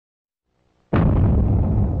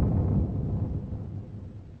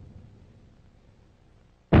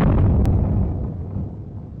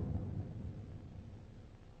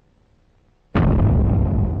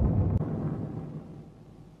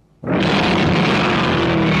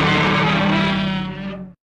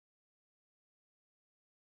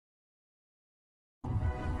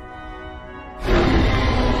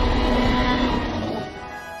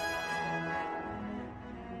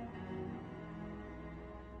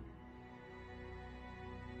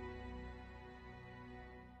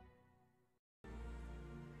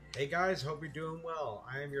Hey guys, hope you're doing well.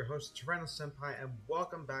 I am your host, Tyrannosenpai, and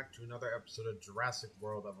welcome back to another episode of Jurassic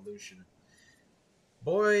World Evolution.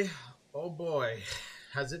 Boy, oh boy,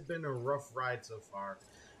 has it been a rough ride so far.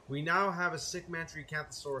 We now have a sick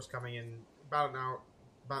Metriacanthosaurus coming in about an hour,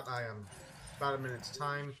 about a minute's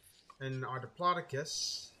time, and our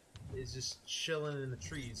Diplodocus is just chilling in the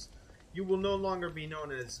trees. You will no longer be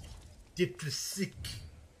known as Diplosic.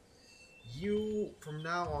 You, from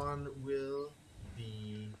now on, will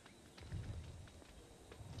be...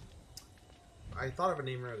 I thought of a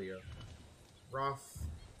name earlier.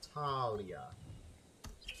 Raftalia.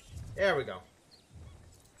 There we go.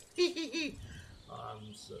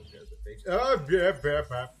 I'm so good at the face. Oh,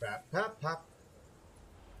 yeah,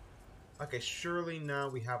 okay, surely now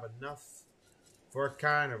we have enough for a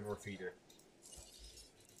carnivore feeder.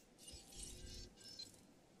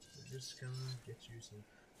 We're just gonna get you some...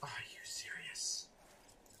 Are you serious?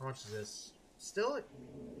 How much is this? Still...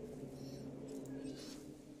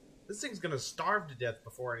 This thing's gonna starve to death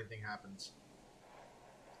before anything happens.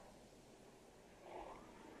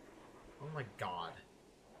 Oh my god.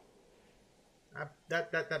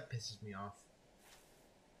 That pisses me off.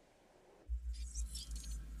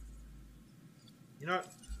 You know what?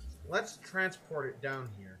 Let's transport it down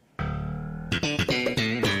here.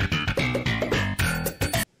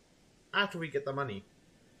 After we get the money.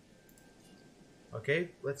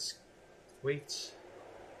 Okay, let's wait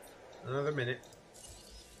another minute.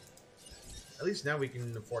 At least now we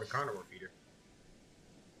can afford a carnivore feeder.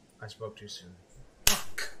 I spoke too soon.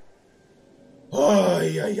 Fuck! Oh,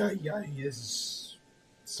 yeah. This is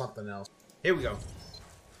something else. Here we go.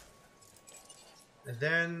 And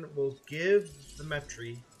then we'll give the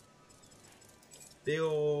Metri big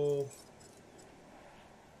ol'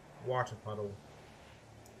 water puddle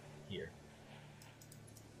here.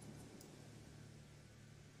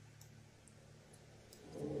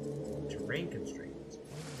 Terrain constraints.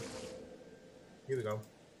 Here we go.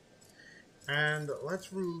 And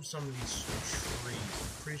let's remove some of these trees.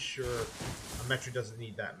 I'm pretty sure a Metri doesn't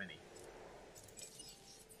need that many.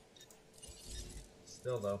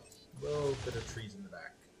 Still though, a little bit of trees in the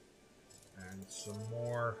back. And some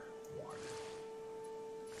more water.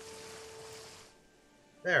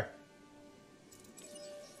 There.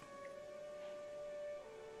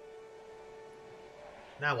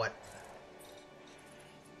 Now what?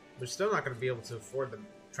 We're still not going to be able to afford them.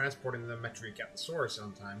 Transporting the Metriacanthosaurus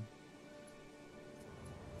on time.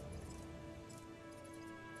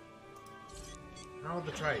 How are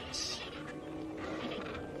the trikes?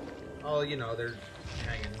 Oh, you know, they're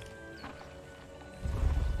hanging.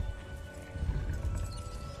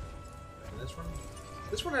 And this one?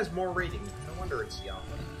 This one has more rating. No wonder it's the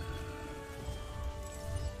alpha.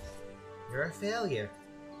 You're a failure.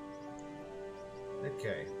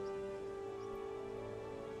 Okay.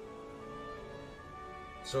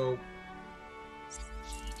 So,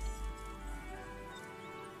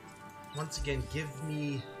 once again, give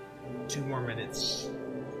me 2 more minutes.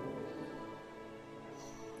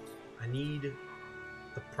 I need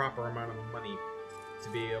the proper amount of money to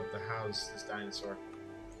be able to house this dinosaur.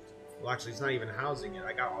 Well, actually, it's not even housing it.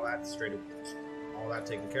 I got all that all that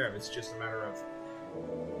taken care of. It's just a matter of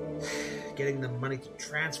getting the money to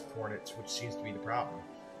transport it, which seems to be the problem.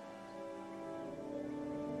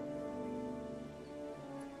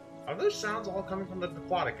 Are those sounds all coming from the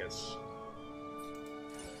Diplodocus?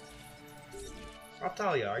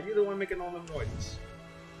 Raftalia, are you the one making all them noises?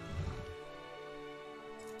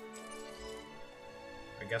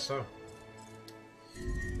 I guess so.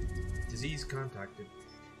 Disease contacted.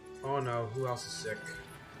 Oh no, who else is sick?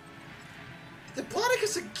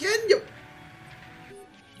 Diplodocus again,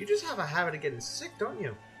 You just have a habit of getting sick, don't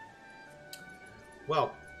you?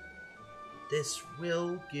 Well, this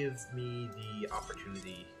will give me the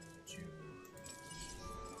opportunity to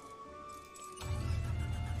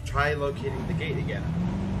try locating the gate again,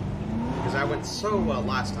 because I went so well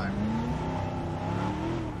last time.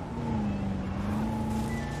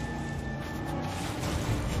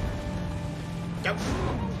 Yep.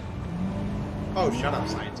 Oh, shut up,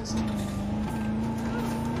 scientist.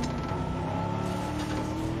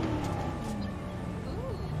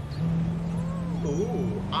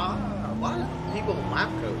 Ooh, a lot of people in lab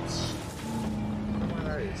coats. I don't know why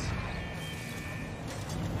that is.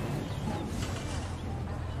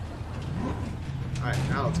 Alright,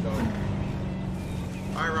 now let's go.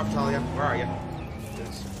 Alright, Raftalia, where are you?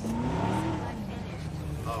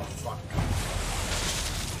 Oh, fuck.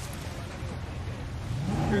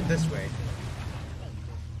 You're this way.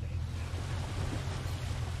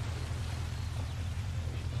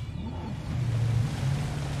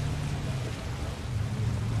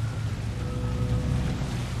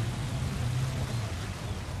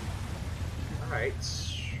 Alright.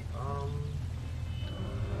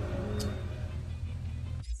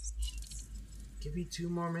 Give me 2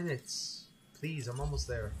 more minutes. Please, I'm almost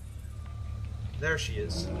there. There she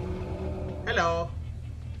is. Hello!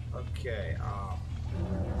 Okay,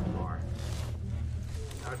 more.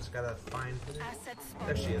 Now I just gotta find it.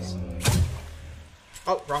 There she is.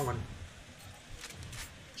 Oh, wrong one.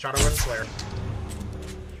 Shadow and Slayer.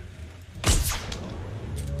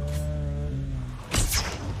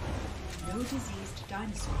 No diseased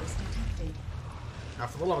dinosaurs detected. Now,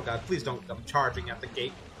 for the love of God, please don't come charging at the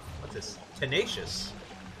gate. What's this? Tenacious.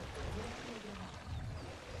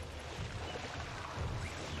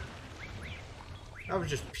 That was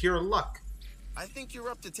just pure luck. I think you're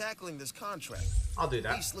up to tackling this contract. I'll do At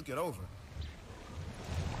that. least look it over.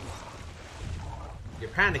 You're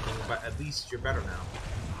panicking, but at least you're better now.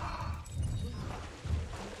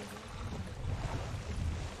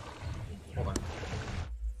 Hold on.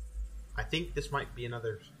 I think this might be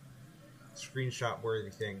another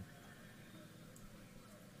screenshot-worthy thing.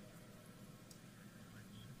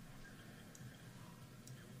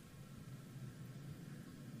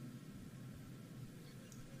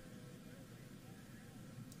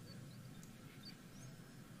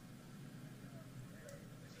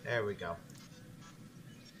 There we go.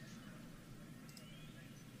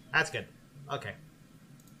 That's good. Okay.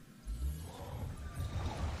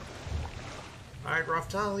 Alright,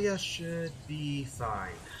 Raftalia should be fine.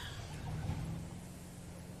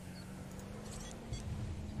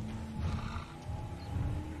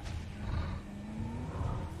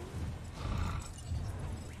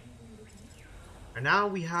 And now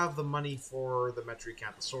we have the money for the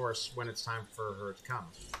Metriacanthosaurus when it's time for her to come.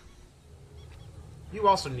 You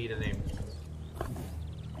also need a name.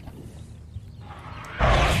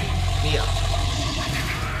 Mia.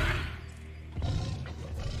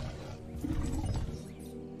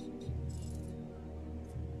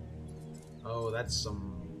 Oh, that's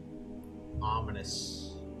some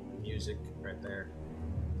ominous music right there.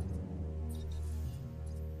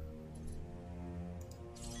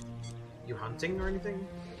 You hunting or anything?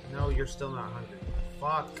 No, you're still not hunting.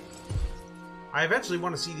 Fuck. I eventually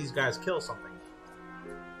want to see these guys kill something.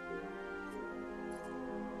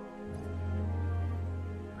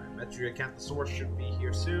 Metriacanthosaurus should be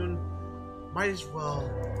here soon. Might as well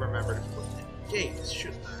remember to put in gates,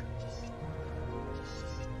 shouldn't I?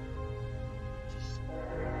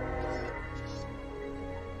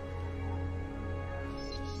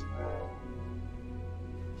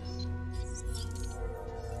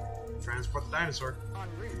 Transport the dinosaur. En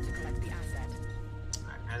route to collect the asset.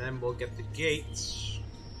 And then we'll get the gates.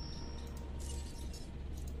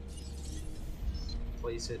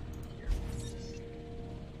 Place it.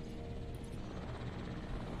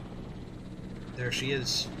 There she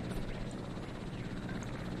is.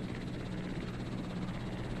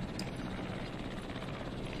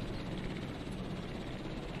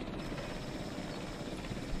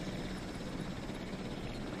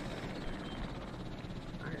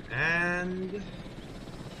 All right, and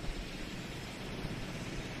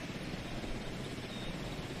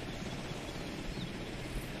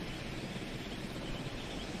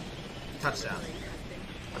touchdown.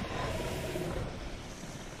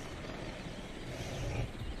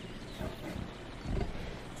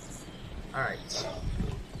 Alright.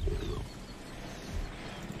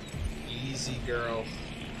 Easy, girl.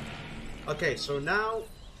 Okay, so now,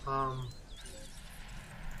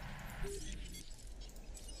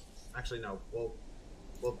 actually, no.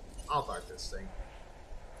 I'll start this thing.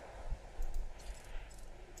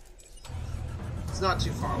 It's not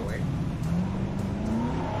too far away.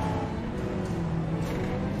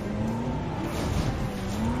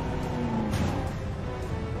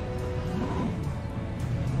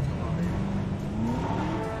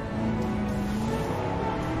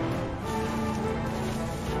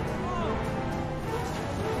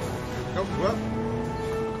 Well,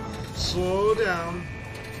 slow down.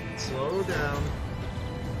 Slow down.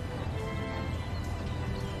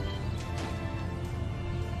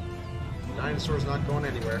 Dinosaur's not going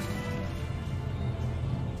anywhere.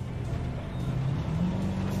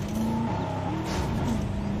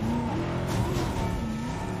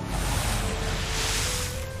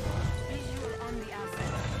 Visual on the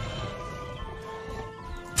asset.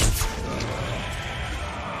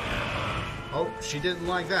 Oh, she didn't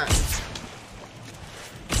like that.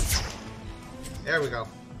 There we go.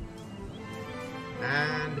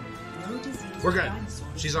 And we're good.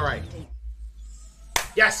 She's alright.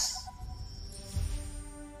 Yes!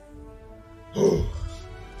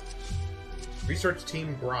 Research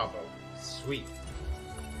Team Bravo. Sweet.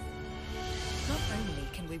 Not only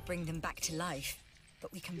can we bring them back to life,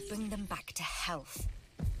 but we can bring them back to health.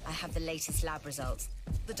 I have the latest lab results.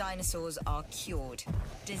 The dinosaurs are cured.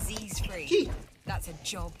 Disease-free. That's a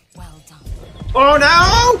job well done. Oh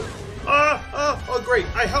no! Oh great,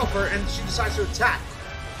 I help her and she decides to attack.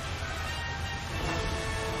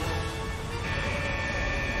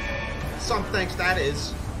 Some thinks that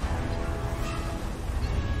is.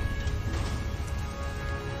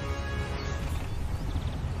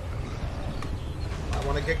 I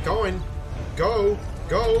want to get going. Go,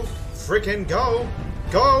 freaking go,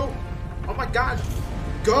 go! Oh my god,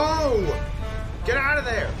 go! Get out of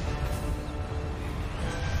there!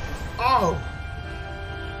 Oh!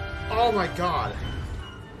 Oh my god,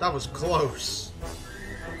 that was close.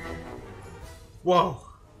 Whoa.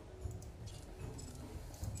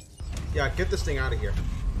 Yeah, get this thing out of here.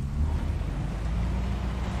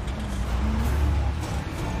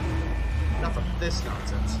 Enough of this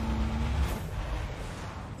nonsense.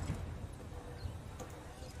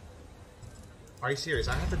 Are you serious?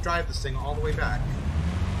 I have to drive this thing all the way back.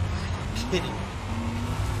 Are you kidding me?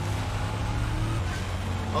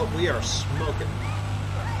 Oh, we are smoking.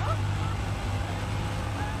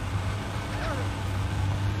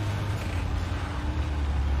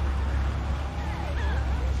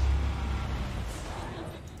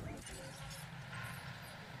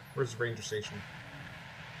 Where's the ranger station?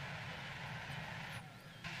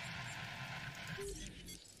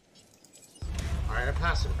 Alright, I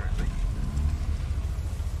passed it apparently.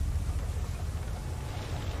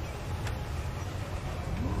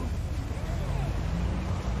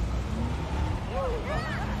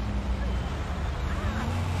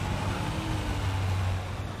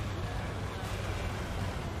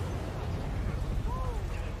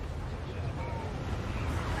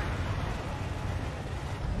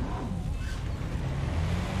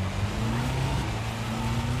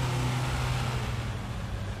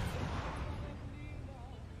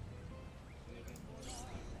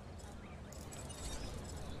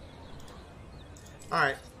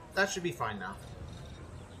 Alright, that should be fine now.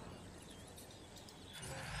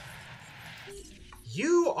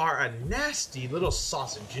 You are a nasty little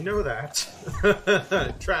sausage, you know that?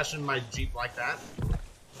 Trashing my Jeep like that.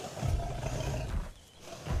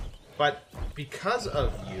 But because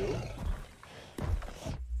of you,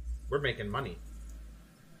 we're making money.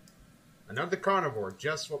 Another carnivore,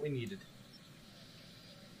 just what we needed.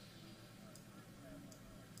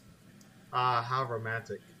 Ah, how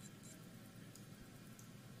romantic.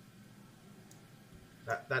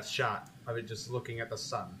 That shot of it just looking at the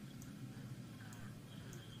sun.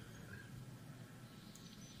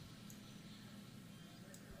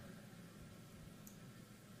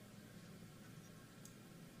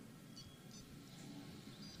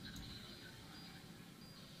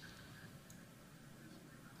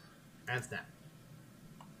 And snap.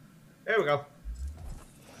 There we go.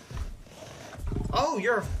 Oh,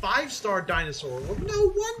 you're a 5-star dinosaur. Well,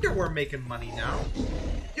 no wonder we're making money now.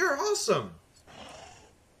 You're awesome.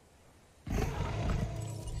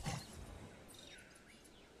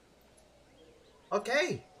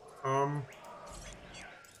 Okay.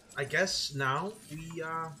 I guess now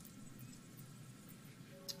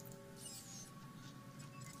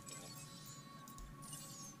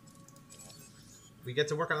we get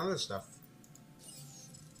to work on other stuff.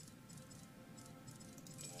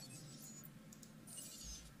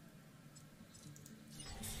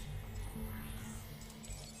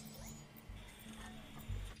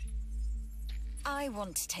 I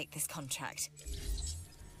want to take this contract.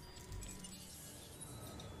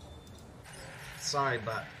 Sorry,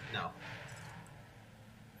 but no.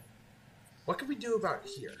 What can we do about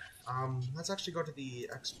here? Let's actually go to the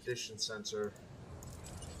expedition center.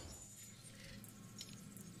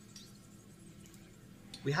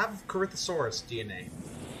 We have Metriacanthosaurus DNA.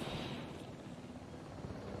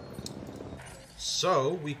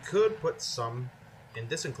 So, we could put some in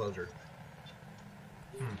this enclosure.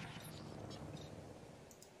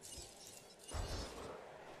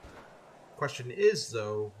 Question is,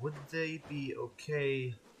 though, would they be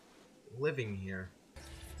okay living here?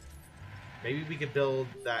 Maybe we could build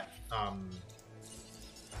that,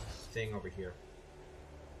 thing over here.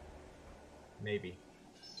 Maybe.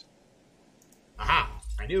 Aha!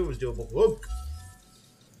 I knew it was doable. Look!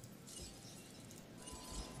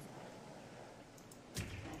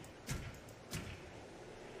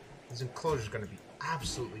 This enclosure is going to be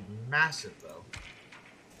absolutely massive, though.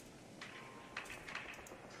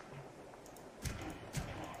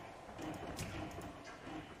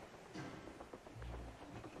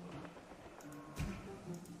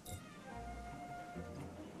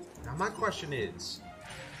 Now, my question is...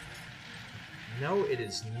 No, it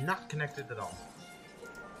is not connected at all.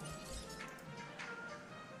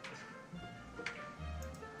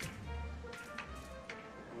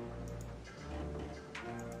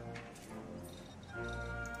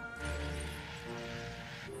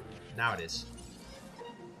 now it is.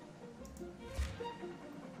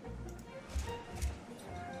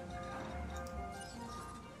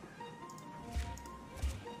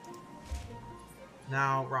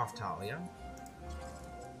 Now, Raftalia.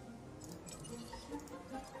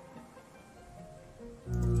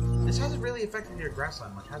 This hasn't really affected your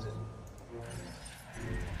grassland much, has it?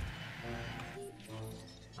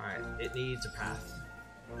 Alright, it needs a path.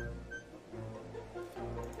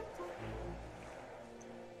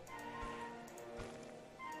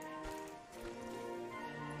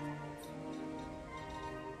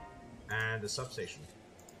 And a substation.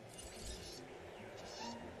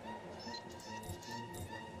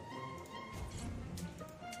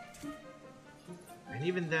 And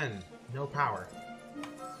even then, no power.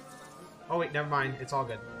 Oh wait, never mind. It's all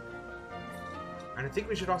good. And I think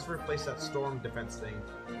we should also replace that storm defense thing.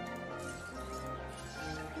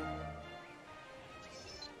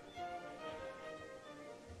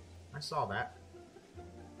 I saw that.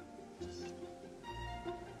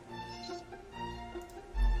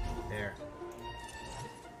 There.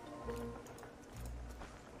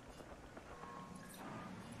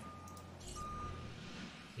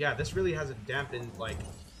 Yeah, this really hasn't dampened, like,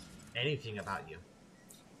 anything about you.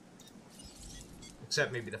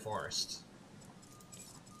 Except maybe the forest.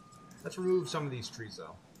 Let's remove some of these trees,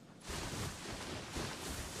 though.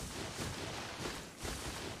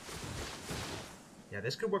 Yeah,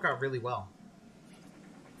 this could work out really well.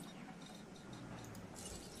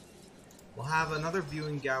 We'll have another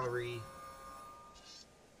viewing gallery.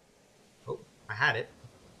 Oh, I had it.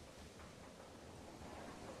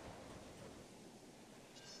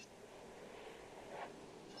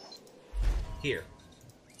 Here.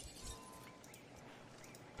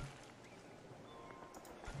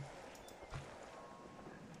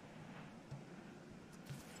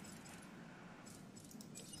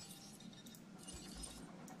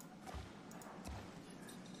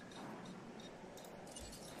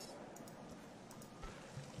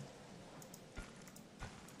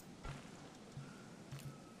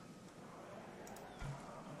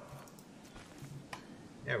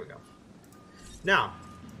 There we go. Now,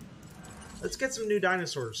 let's get some new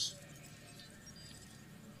dinosaurs.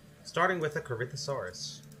 Starting with a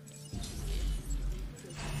Metriacanthosaurus.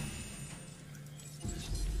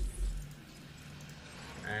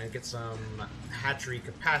 And get some hatchery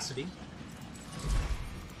capacity.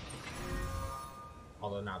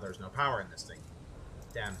 Although now there's no power in this thing.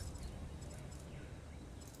 Damn.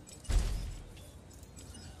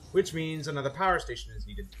 Which means another power station is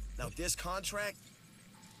needed. Now this contract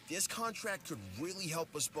could really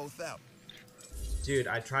help us both out. Dude,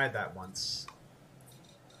 I tried that once.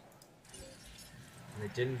 And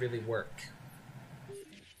it didn't really work.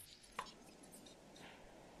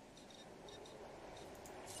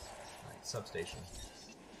 Alright, substation.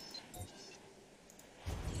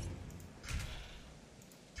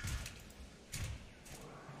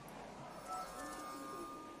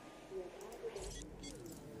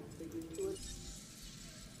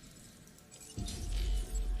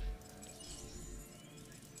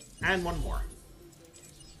 And one more.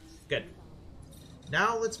 Good.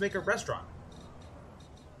 Now let's make a restaurant.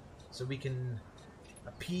 So we can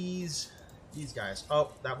appease these guys.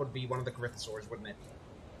 Oh, that would be one of the Metriacanthosaurus, wouldn't it?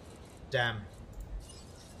 Damn.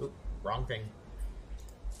 Oop, wrong thing.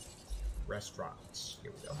 Restaurants.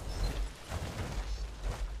 Here we go.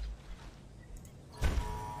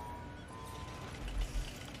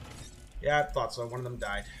 Yeah, I thought so. One of them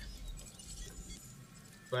died.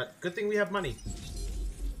 But good thing we have money.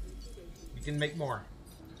 We can make more.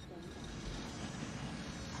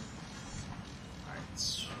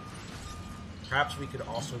 Alright. Perhaps we could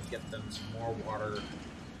also get them some more water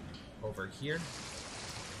over here.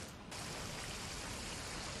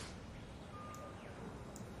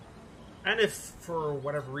 And if, for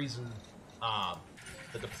whatever reason,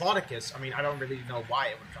 the Diplodocus, I mean, I don't really know why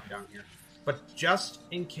it would come down here. But just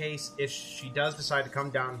in case, if she does decide to come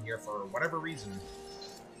down here for whatever reason,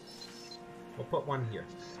 we'll put one here.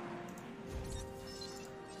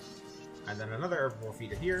 And then another herbivore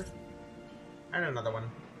feeder here. And another one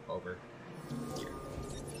over here.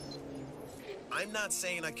 I'm not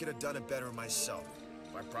saying I could have done it better myself.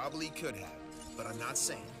 I probably could have, but I'm not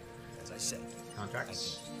saying, as I said.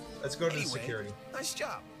 Contracts. Let's go to the security. Nice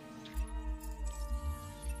job.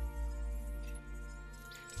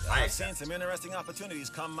 I I've seen accept. some interesting opportunities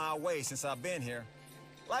come my way since I've been here.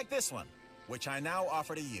 Like this one, which I now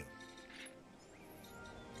offer to you.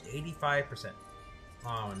 85%.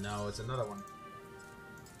 Oh no, it's another one.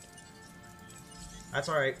 That's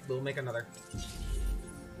alright, we'll make another.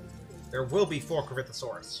 There will be 4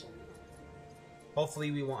 Metriacanthosaurus. Hopefully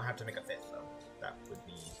we won't have to make a 5th, though. That would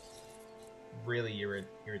be really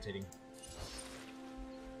irritating.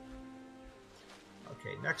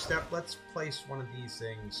 Okay, next step, let's place one of these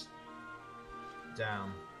things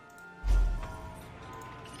down.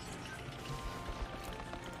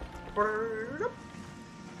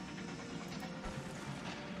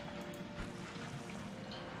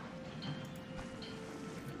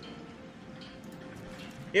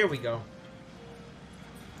 Here we go.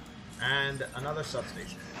 And another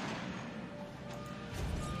substation.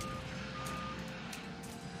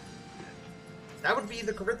 That would be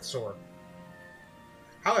the Corythosaur.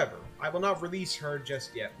 However, I will not release her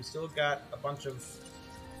just yet. We still got a bunch of...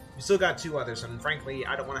 We still got two others, and frankly,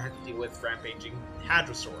 I don't want to have to deal with rampaging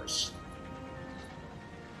Hadrosaurs.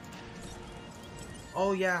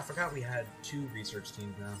 Oh yeah, I forgot we had two research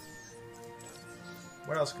teams now.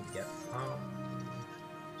 What else could we get?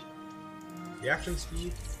 Reaction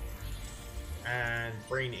speed and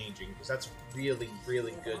brain aging, because that's really,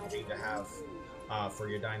 really good gene to have for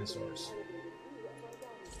your dinosaurs.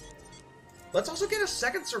 Let's also get a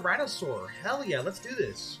second Ceratosaur. Hell yeah, let's do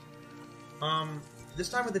this. This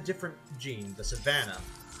time with a different gene, the Savannah.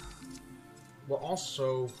 We'll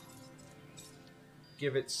also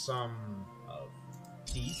give it some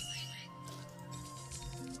teeth.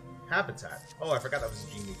 Habitat. Oh, I forgot that was a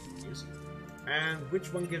gene we could use. And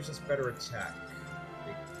which one gives us better attack?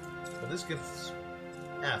 Well, this gives...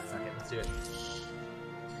 fuck it, let's do it.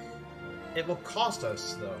 It will cost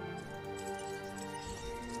us, though,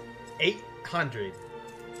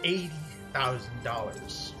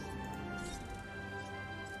 $880,000.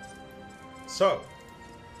 So,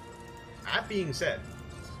 that being said,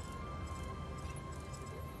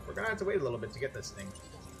 we're gonna have to wait a little bit to get this thing.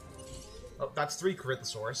 Oh, that's 3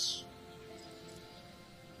 Corythosaurus.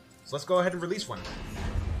 So let's go ahead and release one.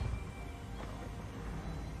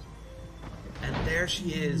 And there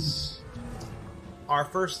she is. Our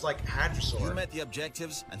first, like, Hadrosaur. You met the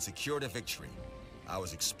objectives and secured a victory. I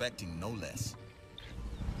was expecting no less.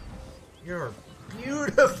 You're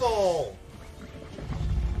beautiful!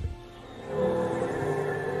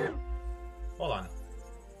 Hold on.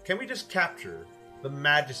 Can we just capture the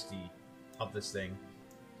majesty of this thing?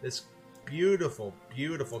 This beautiful,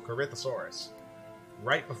 beautiful Corythosaurus.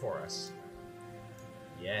 Right before us.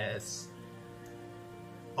 Yes.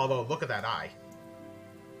 Although, look at that eye.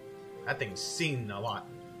 That thing's seen a lot.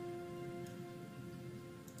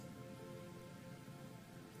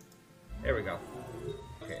 There we go.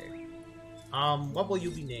 Okay. What will you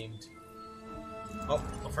be named? Oh,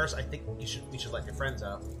 well, first I think we should let your friends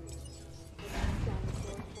out.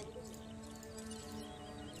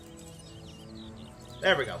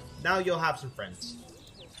 There we go. Now you'll have some friends.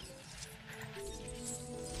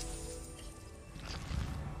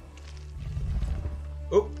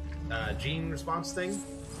 Oh, gene response thing.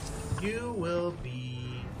 You will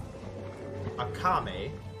be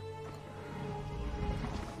Akame.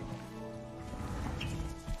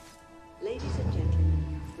 Ladies and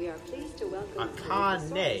gentlemen, we are pleased to welcome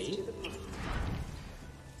Akane. to the park.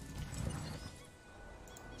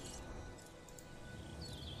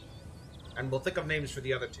 And we'll think of names for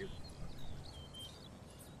the other two.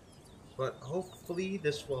 But hopefully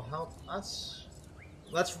this will help us.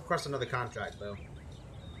 Let's request another contract, though.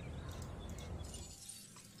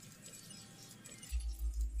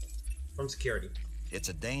 From security. It's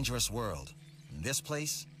a dangerous world. And this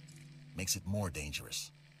place makes it more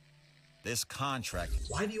dangerous. This contract...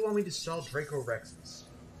 Why do you want me to sell Draco Rexes?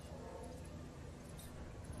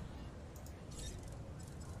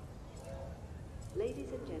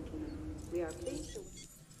 Ladies and gentlemen, we are pleased to...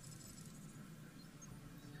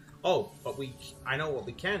 Oh, but I know what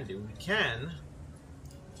we can do. We can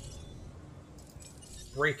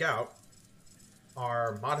break out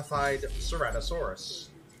our modified Ceratosaurus.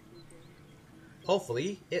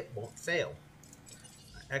 Hopefully, it won't fail.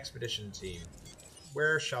 Expedition team.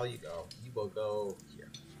 Where shall you go? You will go here.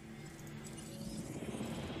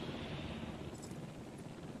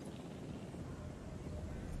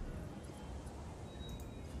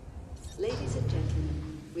 Ladies and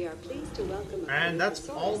gentlemen, we are pleased to welcome... And that's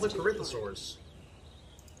all the Corythosaurs.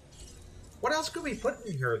 What else could we put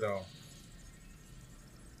in here, though?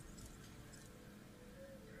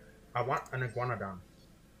 I want an Iguanodon.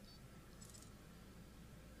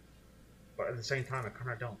 But at the same time, I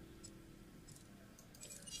kind of don't.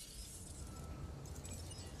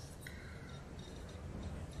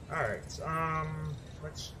 Alright,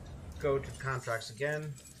 let's go to contracts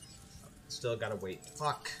again. Still gotta wait.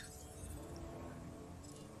 Fuck.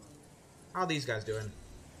 How are these guys doing?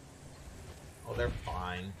 Oh, they're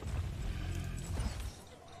fine.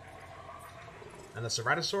 And the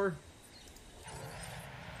Ceratosaur?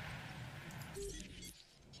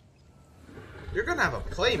 You're gonna have a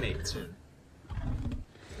playmate soon.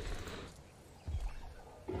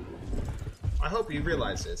 I hope you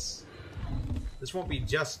realize this. This won't be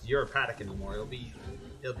just your paddock anymore. It'll be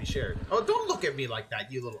shared. Oh, don't look at me like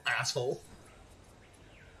that, you little asshole.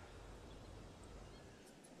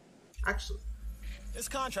 Actually, This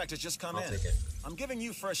contract has just come I'll in. take it. I'm giving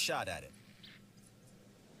you first shot at it.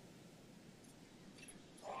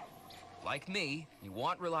 Like me, you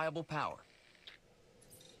want reliable power.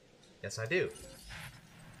 Yes, I do.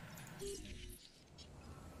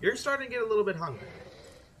 You're starting to get a little bit hungry.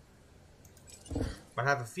 But I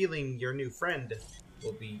have a feeling your new friend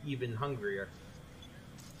will be even hungrier.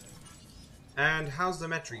 And how's the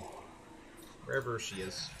Metri? Wherever she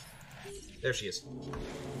is. There she is.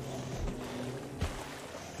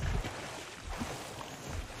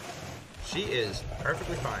 She is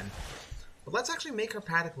perfectly fine. But let's actually make her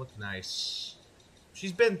paddock look nice.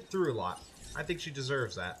 She's been through a lot. I think she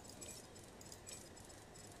deserves that.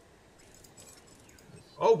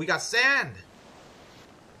 Oh, we got sand!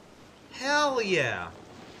 Hell yeah!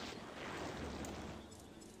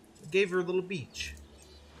 Gave her a little beach.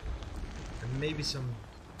 And maybe some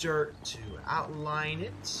dirt to outline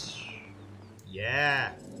it.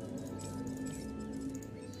 Yeah!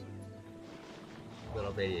 A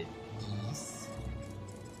little bit of geese.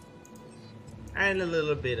 And a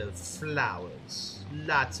little bit of flowers.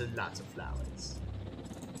 Lots and lots of flowers.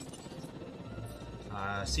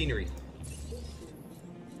 Scenery.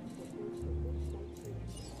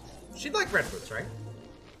 She'd like redwoods, right?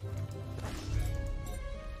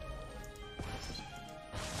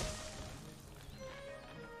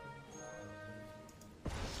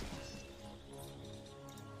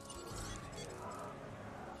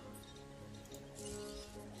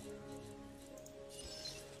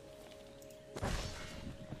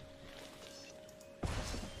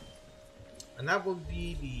 And that will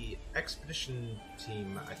be the expedition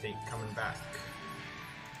team, I think, coming back.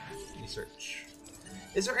 Research.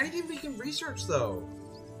 Is there anything we can research, though?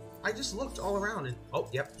 I just looked all around and... Oh,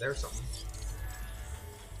 yep, there's something.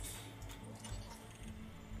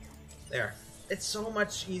 There. It's so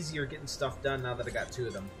much easier getting stuff done now that I got two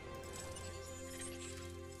of them.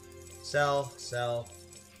 Sell, sell,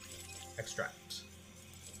 extract.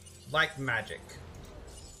 Like magic.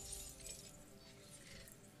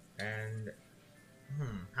 And...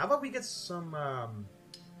 how about we get some,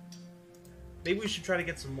 maybe we should try to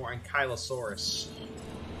get some more Ankylosaurus.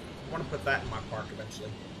 I want to put that in my park eventually.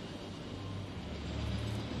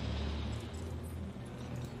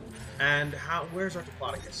 And where's our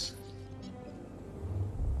Diplodocus?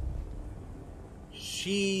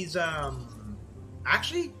 She's,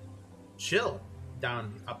 actually chill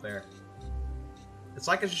down up there. It's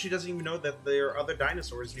like she doesn't even know that there are other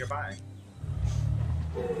dinosaurs nearby.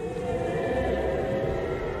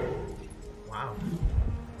 Wow.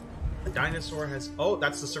 A dinosaur has... Oh,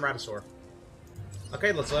 that's the Ceratosaur.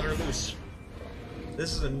 Okay, let's let her loose.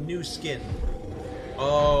 This is a new skin.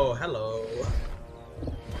 Oh, hello.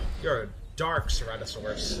 You're a dark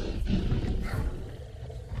Ceratosaurus.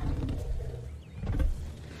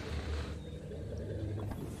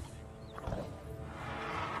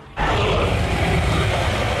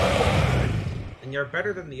 And you're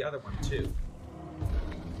better than the other one, too.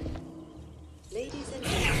 Ladies and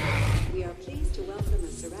gentlemen, we are pleased to welcome a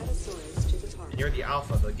Ceratosaurus to the park. And you're the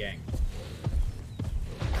alpha of the gang.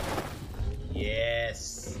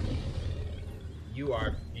 Yes. You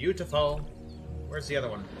are beautiful. Where's the other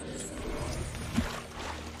one?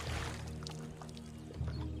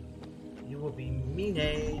 You will be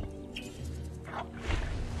Mine.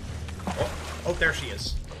 Oh, there she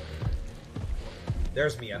is.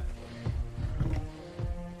 There's Mia.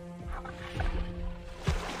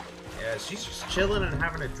 Yeah, she's just chilling and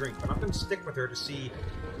having a drink, but I'm gonna stick with her to see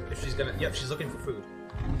if she's gonna... Yep, she's looking for food.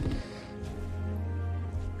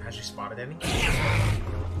 Has she spotted any?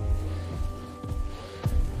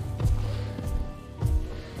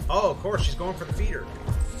 Oh, of course, she's going for the feeder.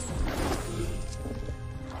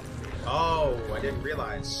 Oh, I didn't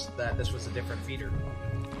realize that this was a different feeder.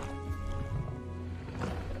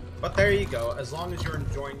 But there you go. As long as you're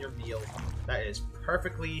enjoying your meal, that is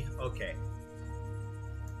perfectly okay.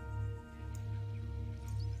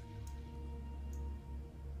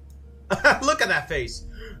 Look at that face.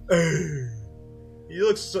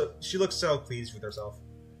 She looks so pleased with herself.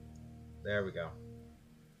 There we go.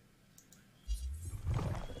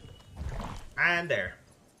 And there.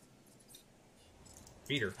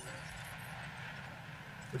 Feeder.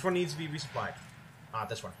 Which one needs to be resupplied? Ah,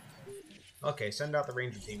 this one. Okay, send out the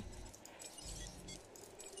ranger team.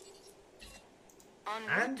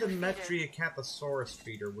 And the Metriacanthosaurus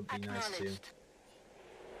feeder would be nice too.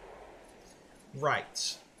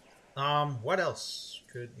 Right. What else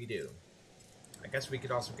could we do? I guess we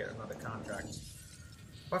could also get another contract.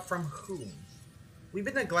 But from whom? We've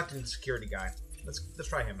been neglecting the security guy. Let's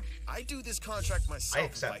try him. I'd do this contract myself I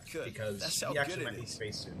accept if I could. because That's how he actually good might it need is.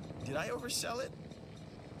 space soon. Did I oversell it?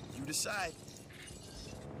 You decide.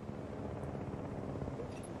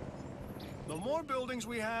 The more buildings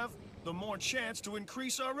we have, the more chance to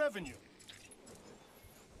increase our revenue.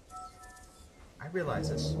 I realize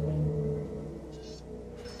this.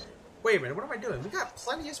 Wait a minute, what am I doing? We got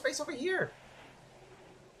plenty of space over here.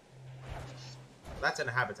 That's in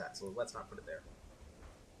a habitat, so let's not put it there.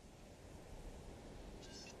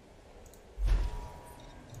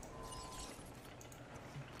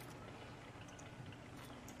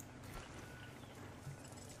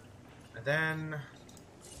 And then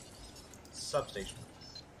substation.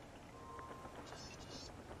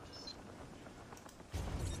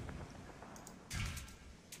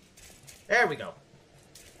 There we go.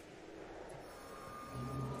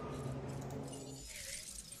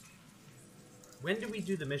 When do we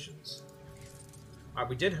do the missions? Alright,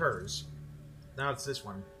 we did hers. Now it's this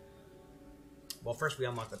one. Well, first we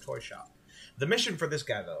unlock the toy shop. The mission for this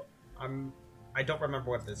guy, though, I don't remember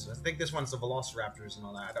what this is. I think this one's the Velociraptors and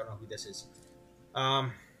all that. I don't know who this is.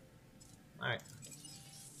 Alright.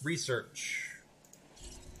 Research.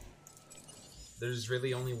 There's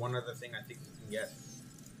really only one other thing I think we can get.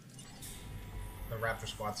 The Raptor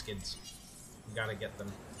Squad skins. We gotta get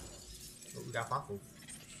them. Oh, we got Bafu.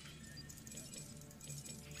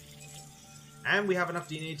 And we have enough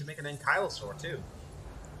DNA to make an Ankylosaur, too.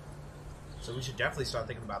 So we should definitely start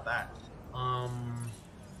thinking about that.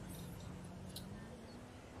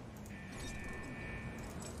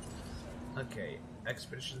 Okay,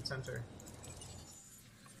 Expedition Center.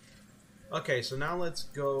 Okay, so now let's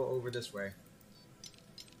go over this way.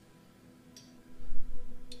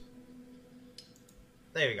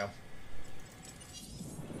 There we go.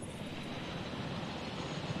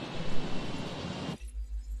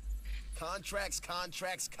 Contracts,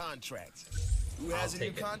 contracts, contracts. Who has a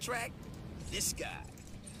new contract? This guy.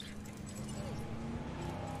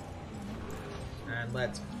 And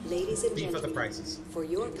let's Ladies and beef up the gentlemen, prices. for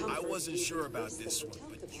your comfort, I wasn't we sure about increase the this one, hotel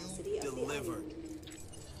but capacity you of the delivered.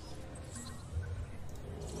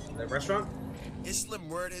 island. The restaurant? Isla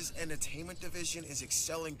Muerta's entertainment division is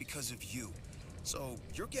excelling because of you. So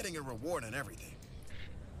you're getting a reward on everything.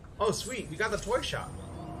 Oh, sweet. We got the toy shop.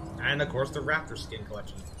 And, of course, the Raptor skin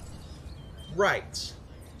collection. Right.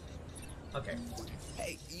 Okay.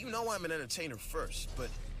 Hey, you know I'm an entertainer first, but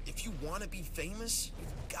if you want to be famous,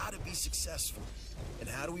 you've got to be successful. And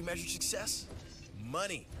how do we measure success?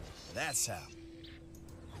 Money. That's how.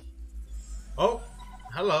 Oh,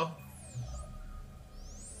 hello.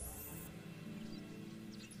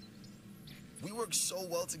 We worked so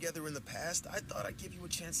well together in the past, I thought I'd give you a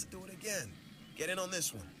chance to do it again. Get in on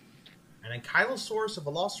this one. An Ankylosaurus, a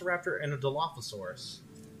Velociraptor, and a Dilophosaurus.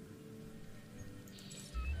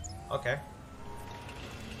 Okay.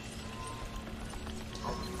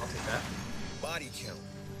 I'll take that. Body count.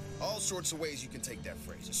 All sorts of ways you can take that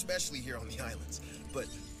phrase, especially here on the islands. But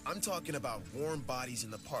I'm talking about warm bodies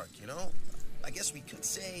in the park, you know? I guess we could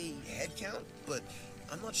say head count, but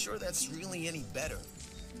I'm not sure that's really any better.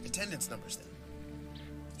 Attendance numbers, then.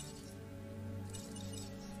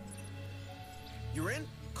 You're in?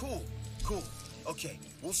 Cool, cool. Okay,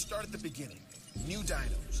 we'll start at the beginning. New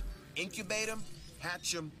dinos. Incubate them,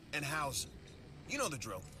 hatch them, and house them. You know the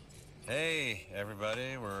drill. Hey,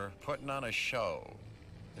 everybody, we're putting on a show.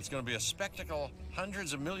 It's gonna be a spectacle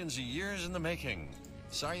hundreds of millions of years in the making.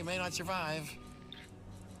 Sorry you may not survive.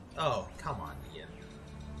 Oh, come on, Ian.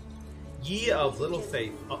 Ye of little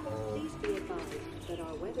faith. Uh-oh. Please be advised that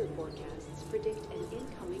our weather forecasts predict an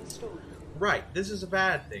incoming storm. Right, this is a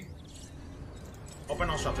bad thing. Open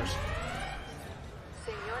all shutters.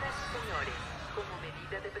 Señoras y señores, como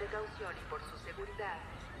medida de precaución y por su seguridad,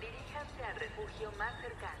 diríjanse al refugio más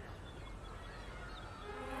cercano.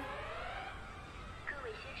 各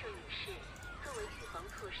位先生女士，作为预防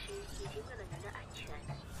措施以及为了您的安全，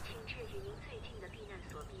请确于您最近的避难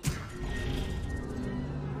所避难。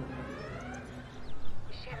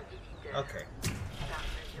 Okay.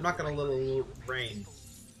 I'm not gonna let a little rain.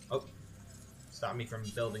 Oh. Stop me from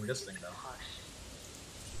building this thing, though.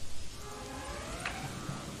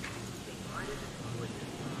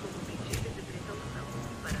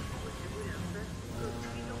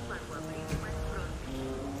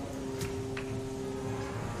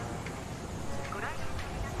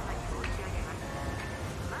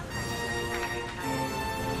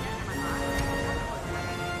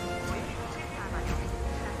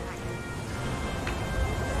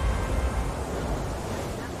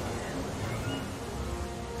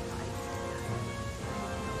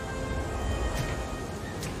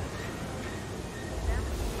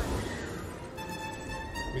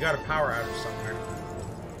 got a power outage somewhere.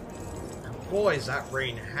 And boy, is that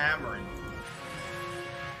rain hammering.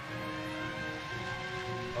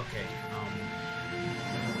 Okay,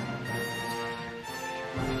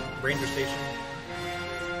 Ranger Station.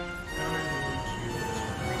 I'm going to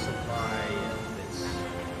resupply this.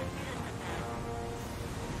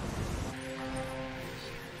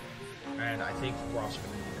 And I think we're also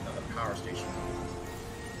going to need another power station.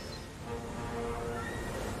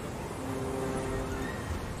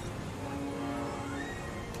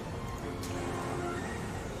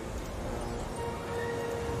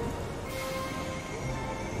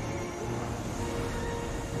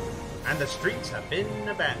 And the streets have been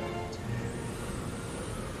abandoned.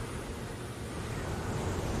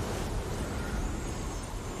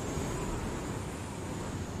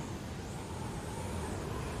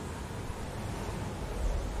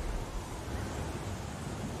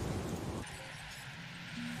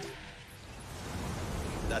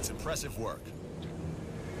 That's impressive work.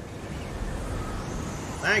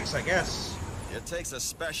 Thanks, I guess. It takes a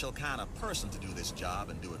special kind of person to do this job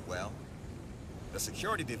and do it well. The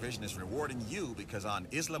security division is rewarding you because on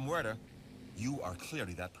Isla Muerta, you are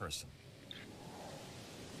clearly that person.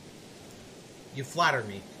 You flatter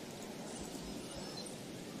me.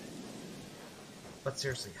 But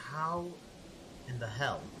seriously, how in the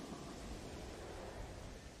hell?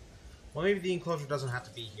 Well, maybe the enclosure doesn't have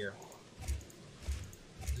to be here.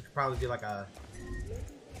 It could probably be like a...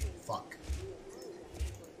 Fuck.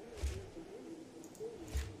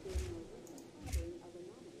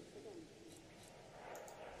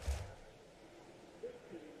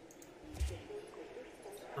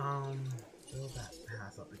 Build that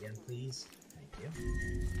path up again, please. Thank you.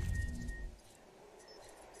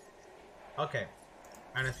 Okay.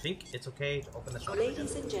 And I think it's okay to open this up.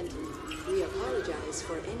 Ladies and gentlemen, we apologize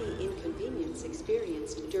for any inconvenience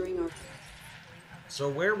experienced during our... So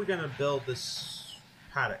where are we gonna build this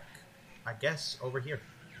paddock? I guess over here.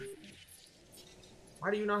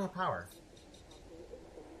 Why do you not have power?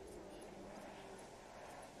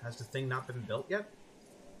 Has the thing not been built yet?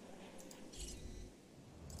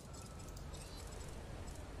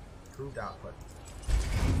 Approved output.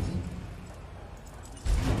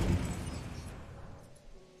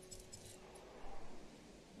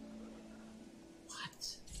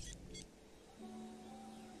 What?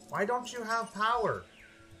 Why don't you have power?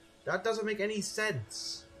 That doesn't make any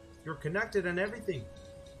sense. You're connected and everything.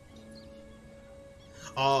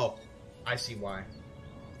 Oh, I see why.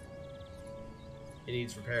 It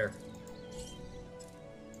needs repair.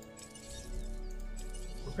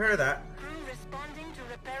 Repair that. Responding to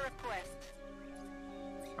repair request.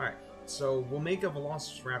 Alright, so we'll make a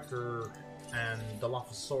Velociraptor and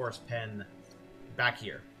Dilophosaurus pen back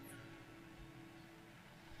here.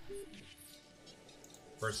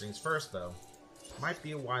 First things first, though, might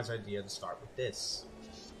be a wise idea to start with this.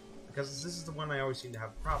 Because this is the one I always seem to have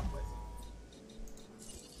a problem with.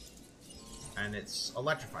 And it's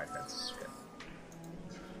electrified fences. Good.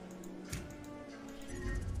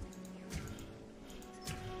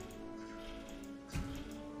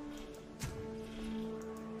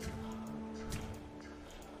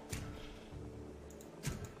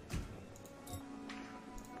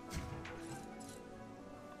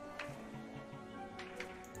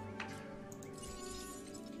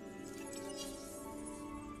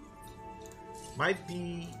 Might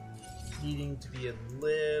be needing to be a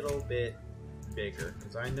little bit bigger,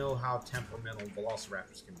 because I know how temperamental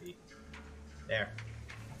Velociraptors can be. There.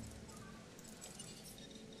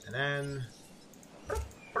 And then...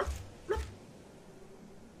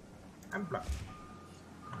 and blah.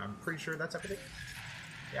 I'm pretty sure that's everything.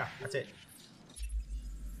 Yeah, that's it.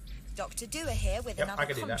 Dr. Dewar here with another I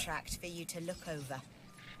can contract for you to look over.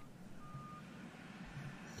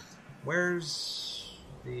 Where's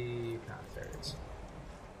the path? There it is.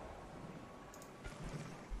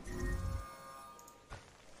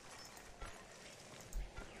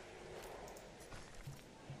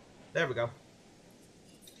 There we go.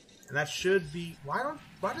 And that should be... why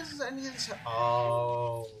does any of this...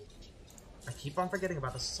 oh... I keep on forgetting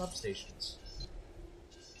about the substations.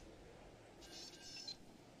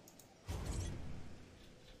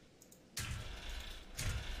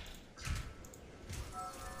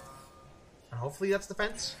 And hopefully that's the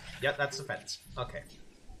fence? Yep, that's the fence. Okay.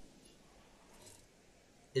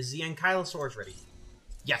 Is the Ankylosaurus ready?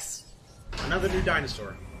 Yes! Another new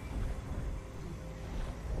dinosaur.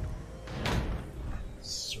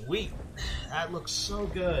 Sweet. That looks so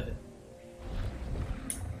good.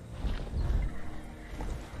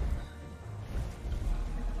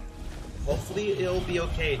 Hopefully it'll be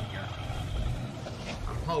okay in here.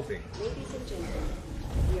 I'm hoping. Ladies and gentlemen,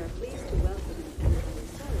 we are pleased to welcome you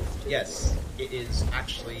to Yes, it is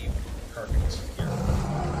actually perfect here.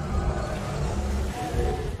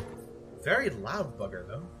 Very loud bugger,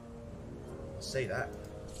 though. I'll say that.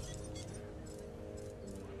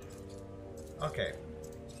 Okay.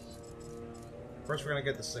 First, we're going to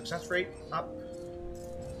get the success rate up.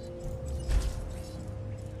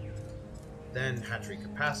 Then hatchery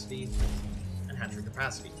capacity. And hatchery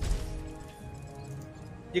capacity.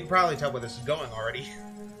 You can probably tell where this is going already.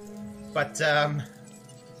 But,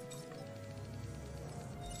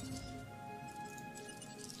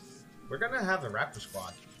 we're going to have the Raptor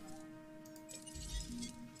Squad.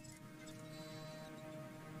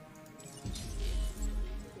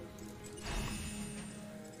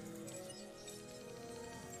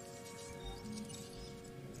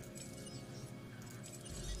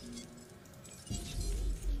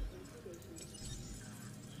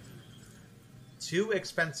 Too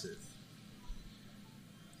expensive.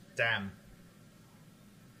 Damn.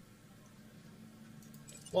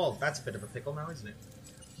 Well, that's a bit of a pickle now, isn't it?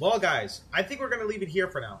 Well, guys, I think we're going to leave it here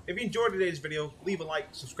for now. If you enjoyed today's video, leave a like,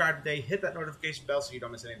 subscribe today, hit that notification bell so you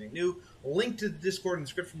don't miss anything new. Link to the Discord in the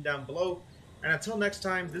description down below. And until next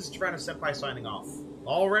time, this is Tyrannosenpai signing off.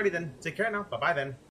 Alrighty then, take care now. Bye-bye then.